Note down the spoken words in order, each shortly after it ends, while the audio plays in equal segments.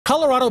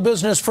Colorado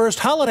Business First,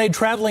 holiday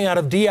traveling out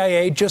of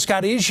DIA just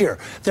got easier.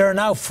 There are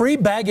now free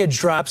baggage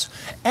drops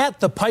at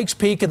the Pikes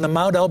Peak and the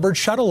Mount Elbert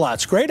shuttle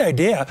lots. Great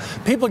idea.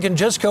 People can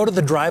just go to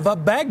the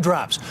drive-up bag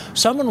drops.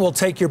 Someone will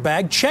take your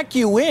bag, check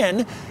you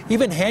in,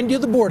 even hand you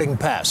the boarding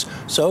pass.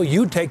 So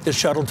you take the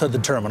shuttle to the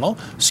terminal,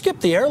 skip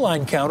the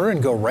airline counter,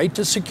 and go right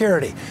to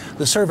security.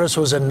 The service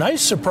was a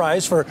nice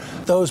surprise for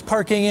those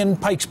parking in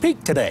Pikes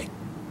Peak today.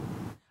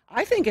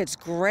 I think it's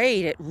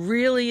great. It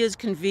really is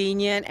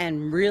convenient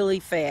and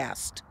really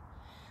fast.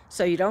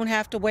 So you don't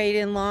have to wait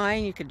in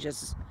line. You could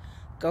just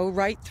go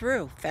right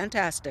through.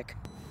 Fantastic.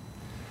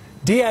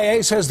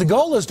 DIA says the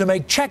goal is to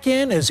make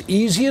check-in as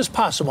easy as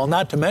possible,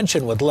 not to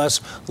mention with less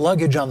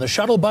luggage on the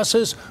shuttle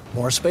buses,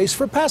 more space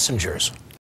for passengers.